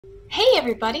Hey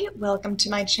everybody, welcome to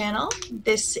my channel.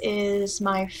 This is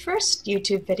my first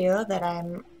YouTube video that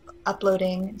I'm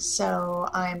uploading, so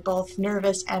I'm both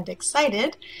nervous and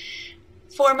excited.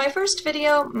 For my first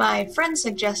video, my friend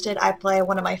suggested I play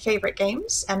one of my favorite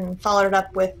games and followed it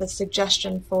up with a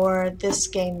suggestion for this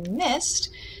game,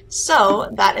 Myst. So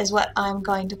that is what I'm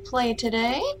going to play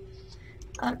today.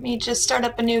 Let me just start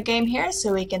up a new game here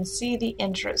so we can see the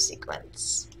intro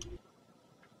sequence.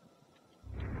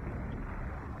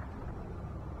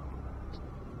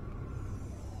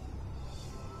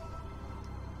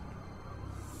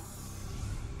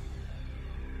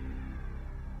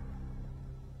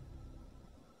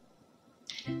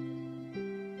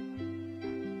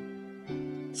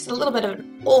 It's a little bit of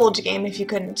an old game if you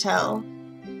couldn't tell.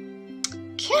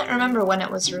 Can't remember when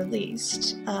it was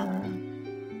released,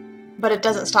 but it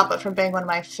doesn't stop it from being one of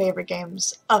my favorite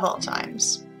games of all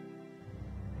times.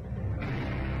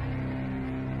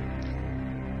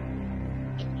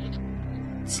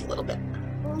 It's a little bit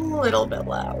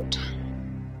loud.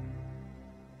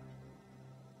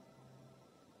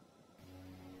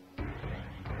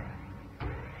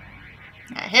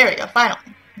 Alright, here we go, finally.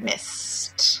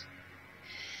 Myst.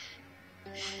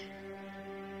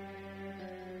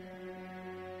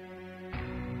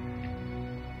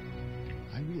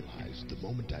 I realized the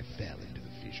moment I fell into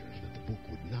the fissure that the book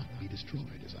would not be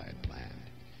destroyed as I had planned.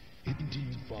 It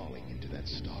continued falling into that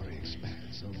starry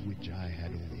expanse of which I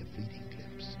had only a fleeting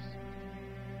glimpse.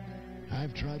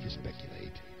 I've tried to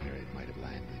speculate where it might have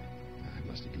landed. I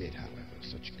must admit, however,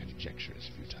 such conjecture is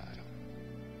futile.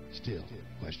 Still,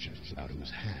 questions about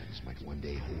whose hands might one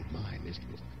day hold my Myst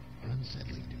book are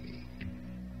unsettling to me.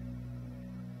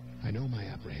 I know my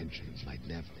apprehensions might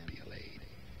never be allayed,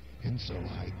 and so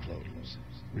I close,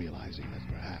 realizing that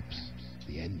perhaps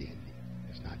the ending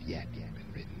has not yet been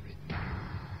written.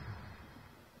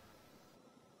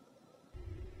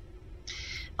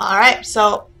 Alright,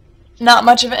 so not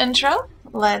much of an intro.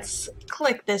 Let's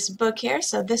click this book here.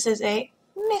 So this is a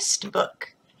Myst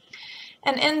book.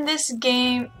 And in this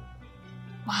game,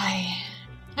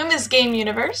 in this game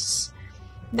universe,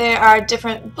 there are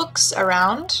different books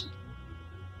around.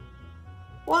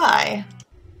 Why?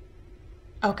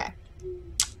 Okay.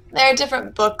 There are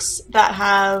different books that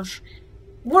have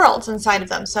worlds inside of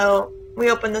them. So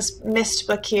we open this Myst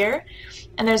book here,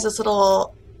 and there's this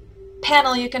little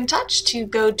panel you can touch to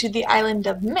go to the island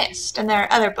of Myst. And there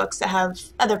are other books that have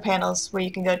other panels where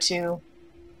you can go to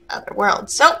other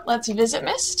worlds. So let's visit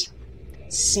Myst,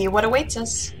 see what awaits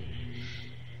us.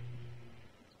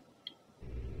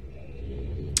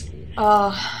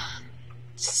 Oh,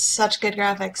 such good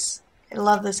graphics. I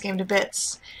love this game to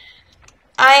bits.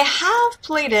 I have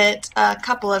played it a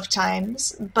couple of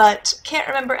times, but can't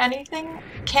remember anything,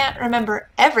 can't remember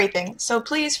everything, so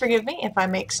please forgive me if I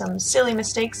make some silly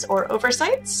mistakes or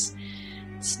oversights.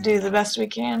 Let's do the best we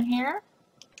can here.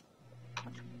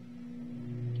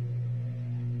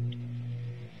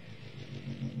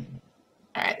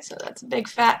 Alright, so that's a big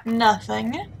fat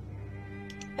nothing.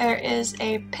 There is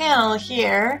a panel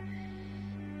here.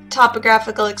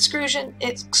 Topographical extrusion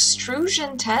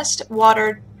test,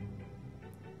 water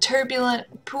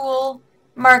turbulent pool,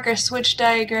 marker switch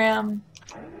diagram,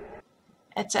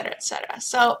 etc., etc.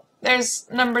 So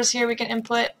there's numbers here we can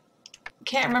input.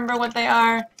 Can't remember what they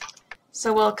are,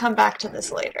 so we'll come back to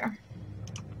this later.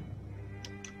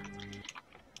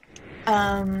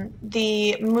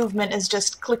 The movement is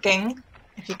just clicking,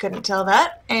 if you couldn't tell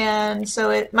that, and so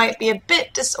it might be a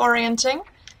bit disorienting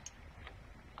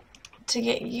to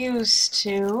get used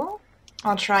to.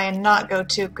 I'll try and not go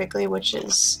too quickly, which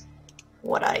is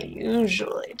what I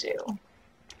usually do.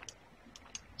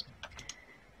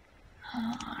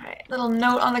 Alright, little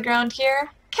note on the ground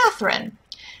here. Catherine,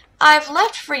 I've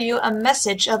left for you a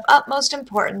message of utmost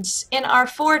importance in our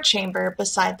forechamber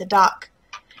beside the dock.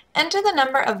 Enter the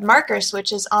number of marker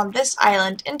switches on this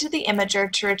island into the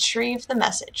imager to retrieve the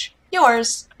message.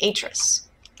 Yours, Atris.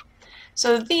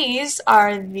 So these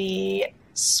are the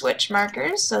switch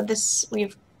markers. So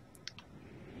we've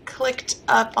clicked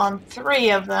up on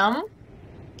 3 of them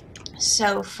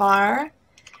so far.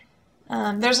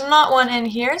 There's not one in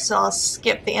here, so I'll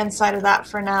skip the inside of that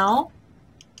for now.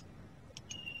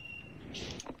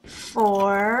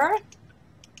 4.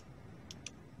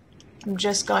 I'm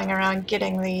just going around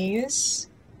getting these.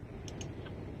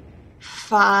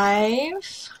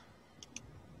 5.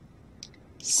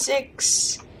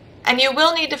 6. And you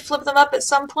will need to flip them up at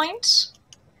some point.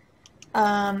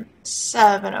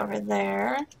 7 over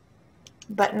there,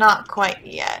 but not quite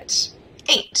yet.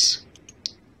 8.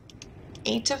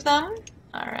 8 of them.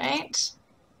 Alright.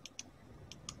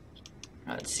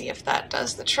 Let's see if that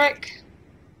does the trick.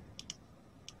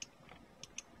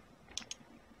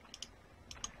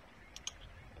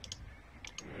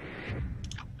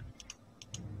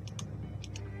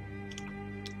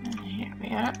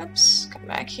 here. Oops, come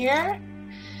back here.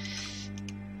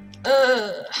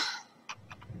 Ugh.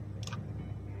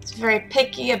 It's very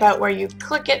picky about where you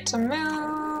click it to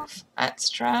move. Let's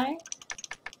try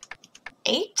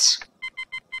 8.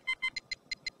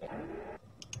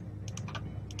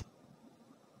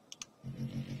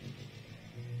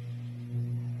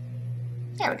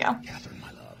 There we go. Catherine, my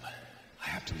love, I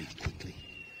have to leave quickly.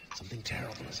 Something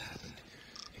terrible has happened.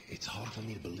 It's hard for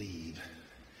me to believe.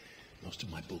 Most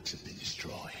of my books have been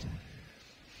destroyed.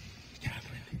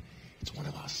 Catherine, it's one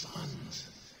of our sons.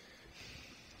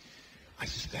 I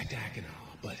suspect Achenar,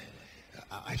 but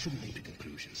I shouldn't leap to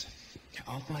conclusions.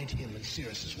 I'll find him and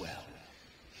Cirrus as well.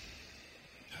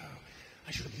 Oh,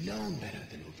 I should have known better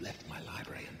than to have left my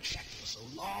library unchecked for so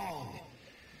long.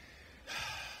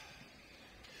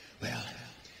 Well,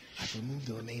 I've removed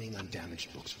the remaining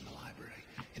undamaged books from the library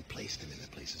and placed them in their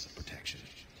places of protection.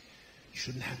 You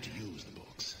shouldn't have to use the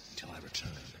books until I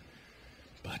return.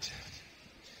 But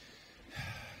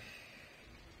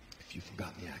if you've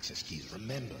forgotten the access keys,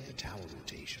 remember the tower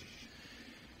rotation.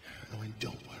 Oh, and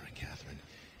don't worry, Catherine.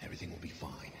 Everything will be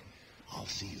fine. I'll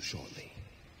see you shortly.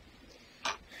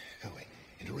 Oh, wait.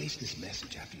 And erase this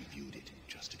message after you've viewed it,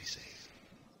 just to be safe.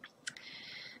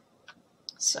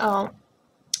 So,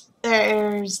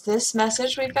 there's this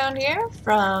message we found here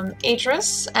from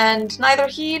Atris, and neither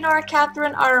he nor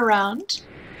Catherine are around.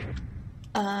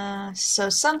 So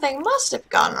something must have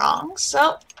gone wrong,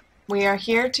 so we are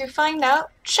here to find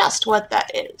out just what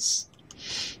that is.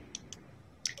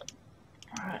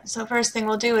 Alright, so first thing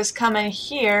we'll do is come in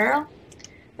here.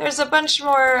 There's a bunch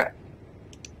more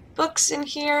books in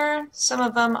here. Some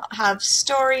of them have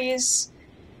stories,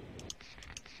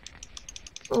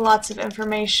 lots of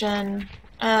information,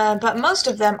 but most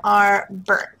of them are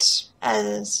burnt,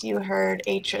 as you heard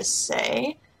Atris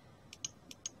say.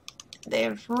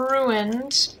 They've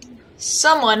ruined,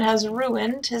 someone has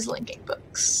ruined his linking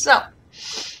books. So,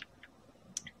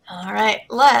 alright,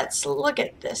 let's look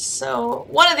at this. So,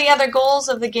 one of the other goals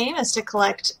of the game is to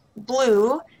collect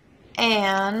blue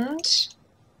and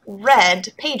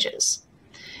red pages.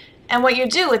 And what you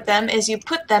do with them is you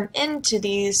put them into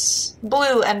these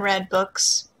blue and red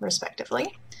books,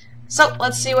 respectively. So,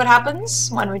 let's see what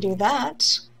happens when we do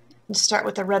that. Let's start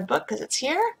with the red book because it's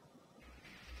here.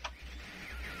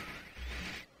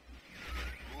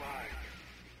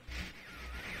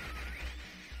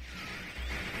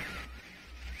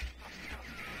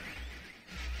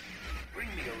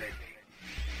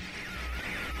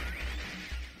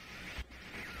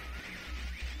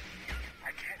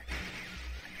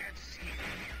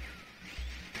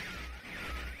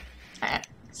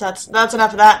 That's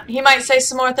enough of that. He might say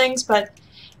some more things, but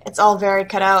it's all very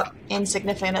cut out,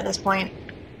 insignificant at this point.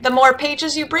 The more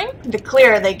pages you bring, the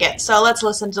clearer they get. So let's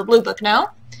listen to the blue book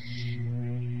now.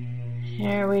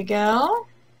 Here we go.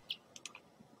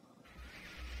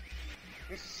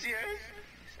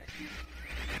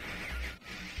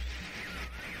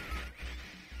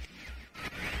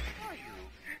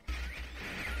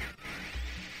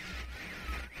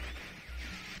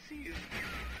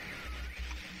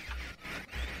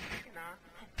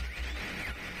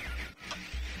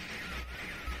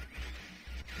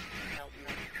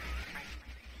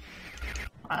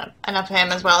 Enough of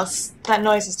him as well. That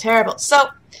noise is terrible. So,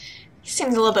 he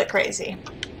seems a little bit crazy.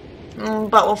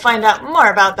 But we'll find out more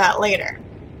about that later.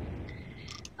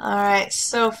 Alright,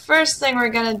 so first thing we're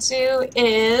gonna do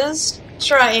is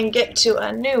try and get to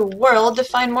a new world to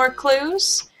find more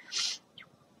clues.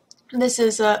 This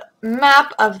is a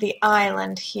map of the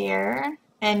island here,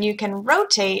 and you can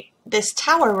rotate this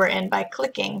tower we're in by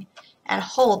clicking and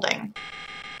holding.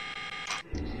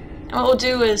 And what we'll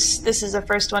do is, this is the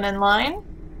first one in line.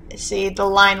 See the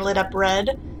line lit up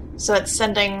red, so it's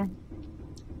sending,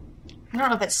 I don't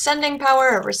know if it's sending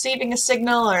power or receiving a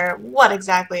signal or what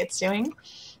exactly it's doing,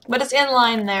 but it's in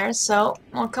line there. So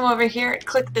we'll come over here,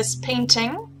 click this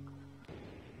painting,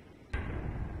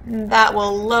 and that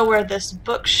will lower this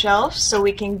bookshelf so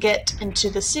we can get into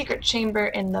the secret chamber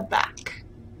in the back.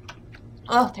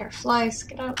 Oh, there are flies,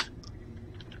 get out.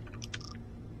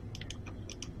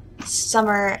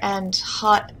 Summer and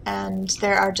hot, and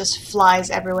there are just flies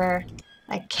everywhere.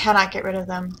 I cannot get rid of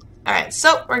them. Alright,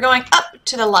 so we're going up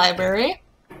to the library.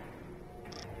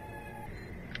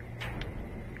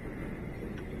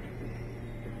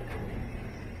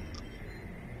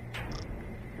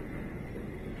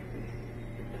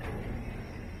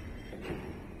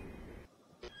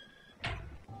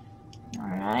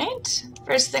 Alright,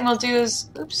 first thing we'll do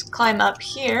is, oops, climb up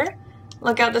here.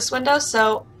 Look out this window.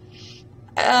 So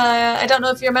I don't know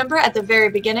if you remember, at the very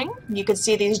beginning, you could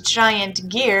see these giant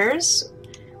gears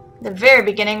the very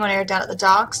beginning when we were down at the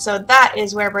dock, so that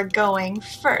is where we're going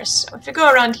first. So if we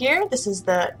go around here, this is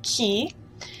the key,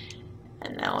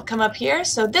 and then we'll come up here.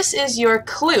 So this is your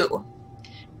clue.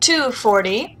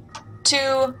 240,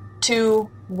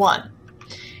 221.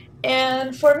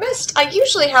 And for Myst, I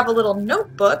usually have a little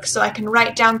notebook so I can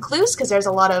write down clues because there's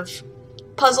a lot of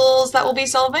puzzles that we'll be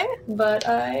solving, but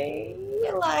I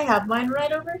have mine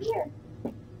right over here.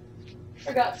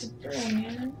 Forgot to bring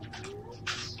it.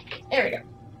 There we go.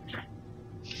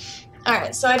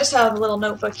 Alright, so I just have a little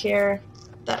notebook here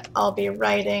that I'll be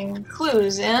writing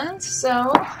clues in,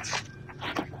 so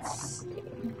let's see.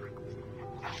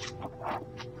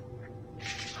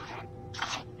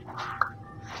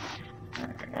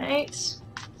 Alright.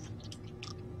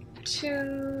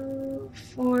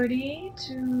 240,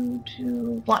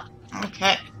 221.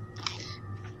 Okay.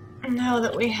 Now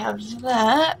that we have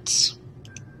that,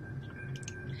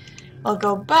 I'll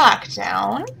go back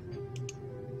down.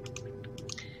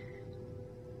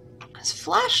 Is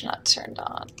flash not turned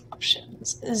on?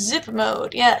 Options. Zip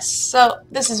mode, yes. So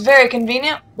this is very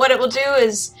convenient. What it will do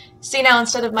is, see now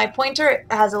instead of my pointer, it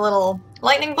has a little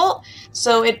lightning bolt.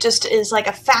 So it just is like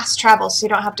a fast travel, so you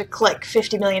don't have to click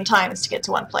 50 million times to get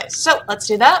to one place. So let's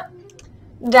do that.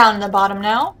 Down the bottom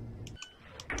now.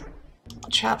 I'll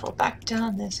travel back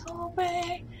down this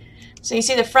hallway. So you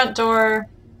see the front door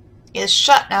is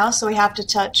shut now, so we have to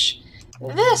touch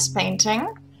this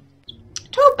painting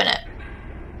to open it.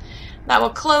 That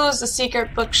will close the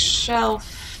secret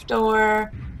bookshelf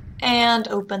door and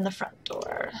open the front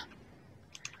door.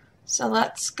 So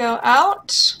let's go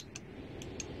out,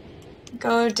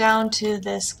 go down to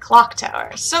this clock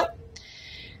tower. So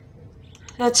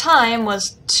the time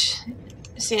was,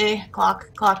 see, clock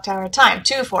tower time,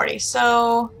 2:40.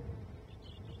 So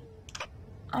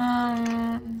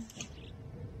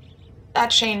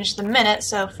that changed the minute,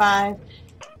 so 5,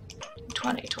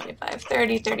 20, 25,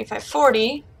 30, 35,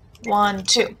 40. 1,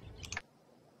 2.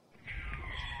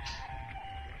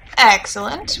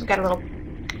 Excellent. We've got a little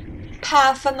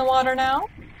path in the water now.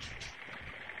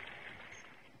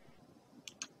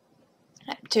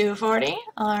 240.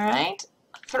 Alright.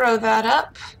 Throw that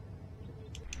up.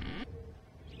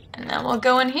 And then we'll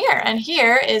go in here. And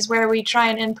here is where we try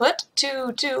and input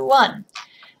 221.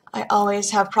 I always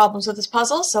have problems with this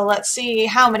puzzle, so let's see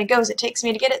how many goes it takes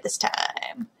me to get it this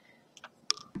time.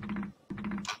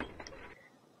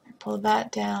 Pull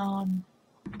that down.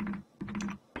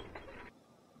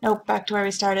 Nope, back to where we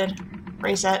started.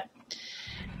 Reset.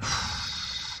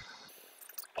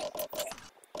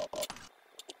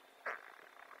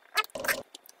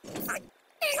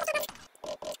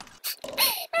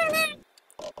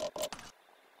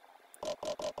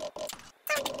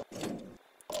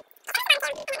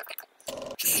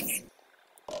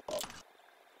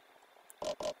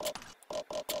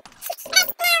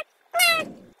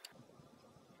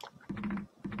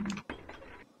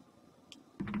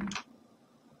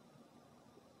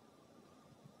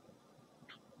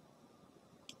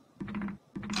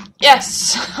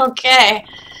 Yes, okay.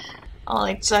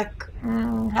 Only took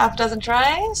half a dozen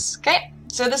tries. Okay,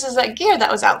 so this is that gear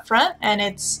that was out front, and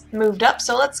it's moved up,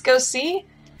 so let's go see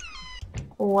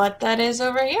what that is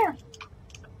over here.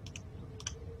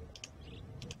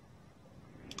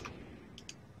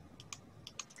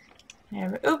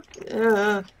 Oop,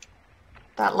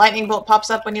 that lightning bolt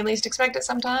pops up when you least expect it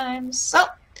sometimes. So,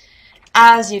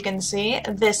 as you can see,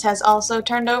 this has also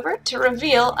turned over to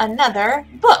reveal another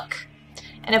book.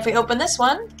 And if we open this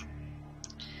one,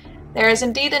 there is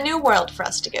indeed a new world for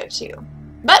us to go to.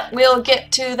 But we'll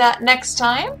get to that next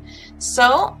time.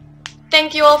 So,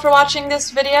 thank you all for watching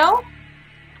this video.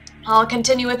 I'll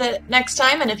continue with it next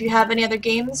time, and if you have any other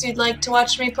games you'd like to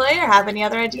watch me play or have any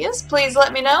other ideas, please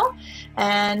let me know.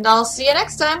 And I'll see you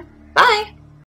next time. Bye!